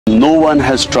No one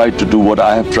has tried to do what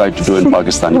I have tried to do in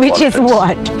Pakistani politics. Which is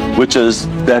what? Which is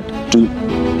that to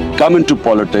come into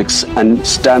politics and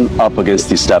stand up against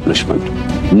the establishment.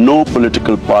 No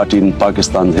political party in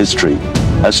Pakistan's history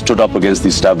has stood up against the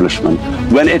establishment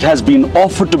when it has been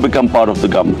offered to become part of the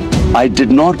government. I did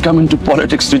not come into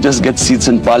politics to just get seats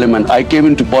in parliament. I came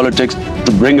into politics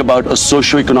to bring about a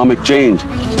socio-economic change.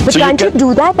 But can't you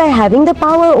do that by having the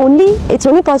power only? It's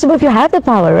only possible if you have the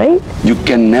power, right? You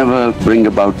can never bring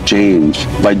about change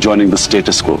by joining the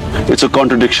status quo. It's a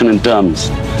contradiction in terms.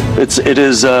 It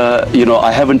is,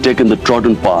 I haven't taken the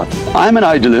trodden path. I'm an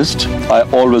idealist. I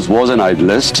always was an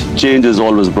idealist. Change is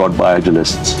always brought by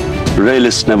idealists.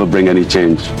 Realists never bring any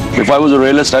change. If I was a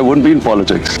realist, I wouldn't be in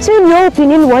politics. So in your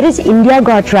opinion, what has India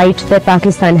got right that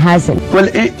Pakistan hasn't? Well,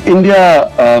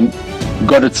 India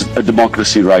got its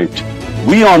democracy right.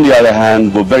 We, on the other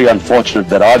hand, were very unfortunate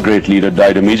that our great leader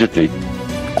died immediately.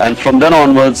 And from then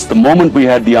onwards, the moment we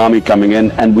had the army coming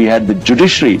in and we had the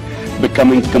judiciary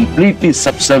becoming completely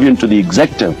subservient to the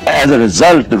executive, as a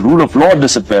result, the rule of law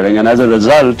disappearing, and as a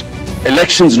result,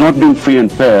 elections not being free and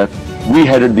fair, we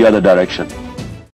headed the other direction.